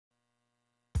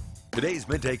Today's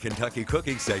Midday Kentucky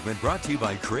Cooking segment brought to you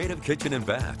by Creative Kitchen and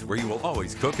Bath, where you will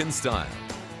always cook in style.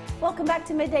 Welcome back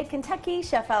to Midday Kentucky.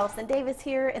 Chef Allison Davis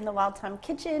here in the Wild Time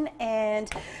Kitchen,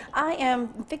 and I am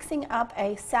fixing up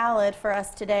a salad for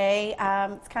us today.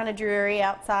 It's kind of dreary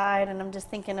outside, and I'm just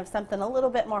thinking of something a little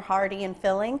bit more hearty and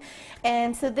filling.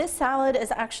 And so this salad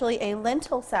is actually a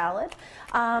lentil salad.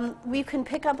 We can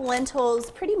pick up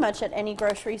lentils pretty much at any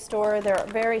grocery store. They're a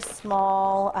very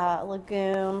small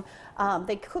legume.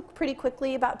 They cook pretty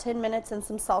quickly, about 10 minutes in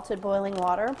some salted boiling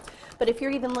water. But if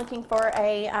you're even looking for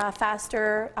a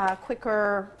faster,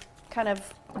 quicker kind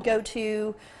of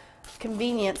go-to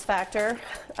convenience factor,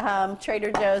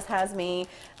 Trader Joe's has me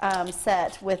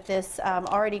set with this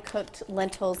already cooked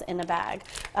lentils in a bag.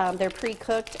 They're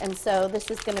pre-cooked, and so this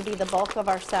is going to be the bulk of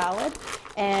our salad.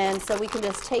 And so we can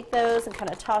just take those and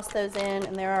kind of toss those in,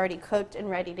 and they're already cooked and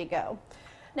ready to go.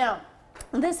 Now,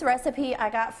 this recipe I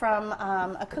got from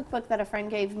a cookbook that a friend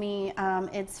gave me.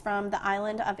 It's from the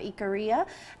island of Ikaria,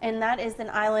 and that is an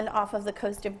island off of the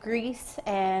coast of Greece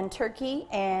and Turkey,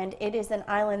 and it is an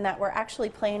island that we're actually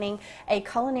planning a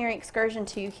culinary excursion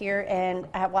to here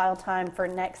at Wild Time for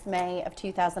next May of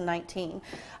 2019.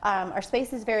 Our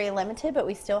space is very limited, but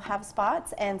we still have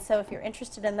spots, and so if you're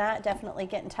interested in that, definitely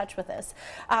get in touch with us.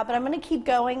 But I'm going to keep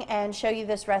going and show you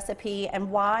this recipe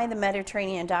and why the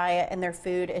Mediterranean diet and their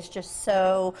food is just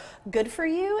so good for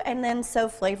you and then so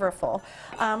flavorful.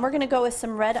 We're going to go with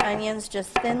some red onions, just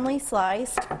thinly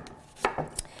sliced.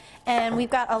 And we've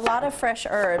got a lot of fresh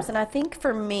herbs, and I think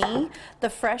for me the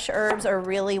fresh herbs are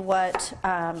really what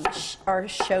are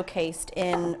showcased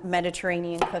in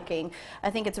Mediterranean cooking.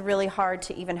 I think it's really hard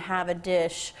to even have a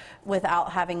dish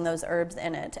without having those herbs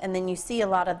in it. And then you see a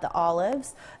lot of the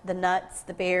olives, the nuts,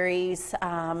 the berries,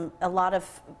 a lot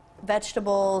of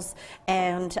vegetables,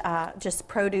 and just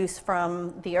produce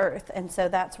from the earth, and so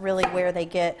that's really where they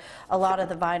get a lot of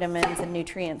the vitamins and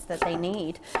nutrients that they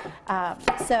need.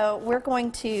 So we're going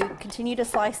to continue to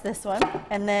slice this one,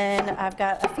 and then I've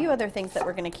got a few other things that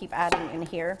we're going to keep adding in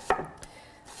here.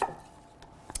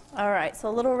 Alright, so a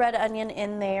little red onion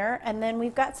in there, and then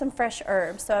we've got some fresh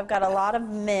herbs. So I've got a lot of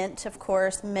mint, of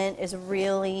course. Mint is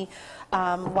really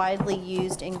widely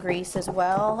used in Greece as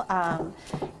well,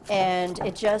 and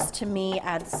it just, to me,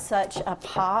 adds such a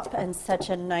pop and such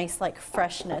a nice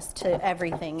freshness to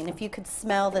everything. And if you could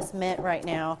smell this mint right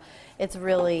now, it's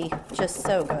really just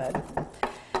so good.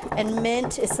 And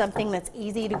mint is something that's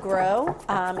easy to grow.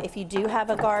 If you do have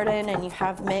a garden and you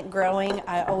have mint growing,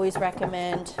 I always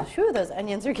recommend, whew, those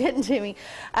onions are getting to me.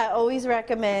 I always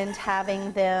recommend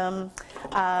having them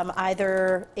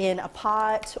either in a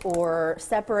pot or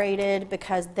separated,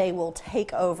 because they will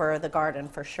take over the garden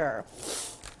for sure.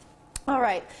 All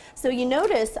right, so you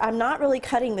notice I'm not really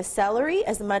cutting the celery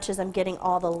as much as I'm getting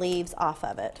all the leaves off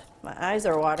of it. My eyes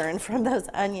are watering from those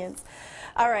onions.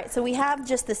 All right, so we have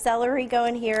just the celery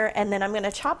going here, and then I'm going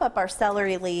to chop up our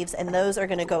celery leaves, and those are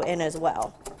going to go in as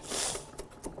well.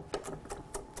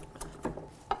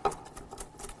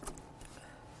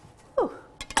 Whew.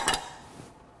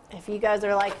 If you guys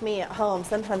are like me at home,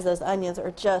 sometimes those onions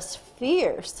are just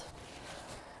fierce.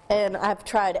 And I've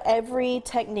tried every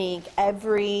technique,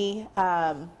 every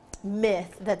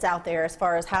myth that's out there as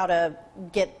far as how to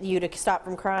get you to stop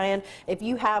from crying. If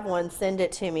you have one, send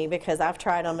it to me, because I've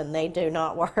tried them and they do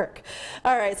not work.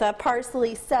 All right, so I have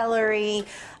parsley, celery,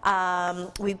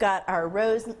 we've got our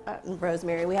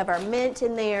rosemary, we have our mint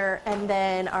in there, and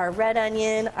then our red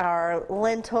onion, our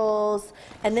lentils,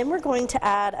 and then we're going to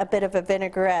add a bit of a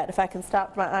vinaigrette, if I can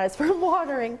stop my eyes from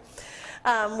watering,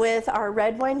 with our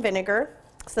red wine vinegar.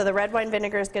 So the red wine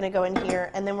vinegar is going to go in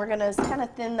here, and then we're going to kind of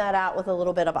thin that out with a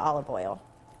little bit of olive oil.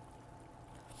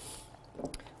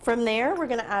 From there, we're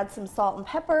going to add some salt and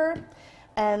pepper,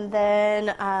 and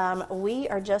then we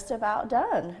are just about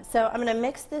done. So I'm going to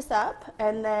mix this up,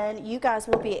 and then you guys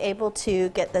will be able to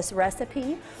get this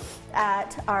recipe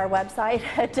at our website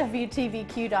at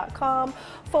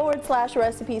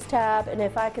wtvq.com/recipes tab, and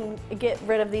if I can get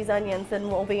rid of these onions, then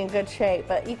we'll be in good shape.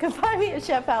 But you can find me at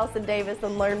Chef Allison Davis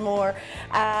and learn more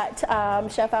at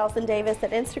Chef Allison Davis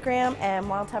at Instagram and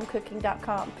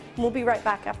wildtimecooking.com. We'll be right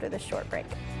back after this short break.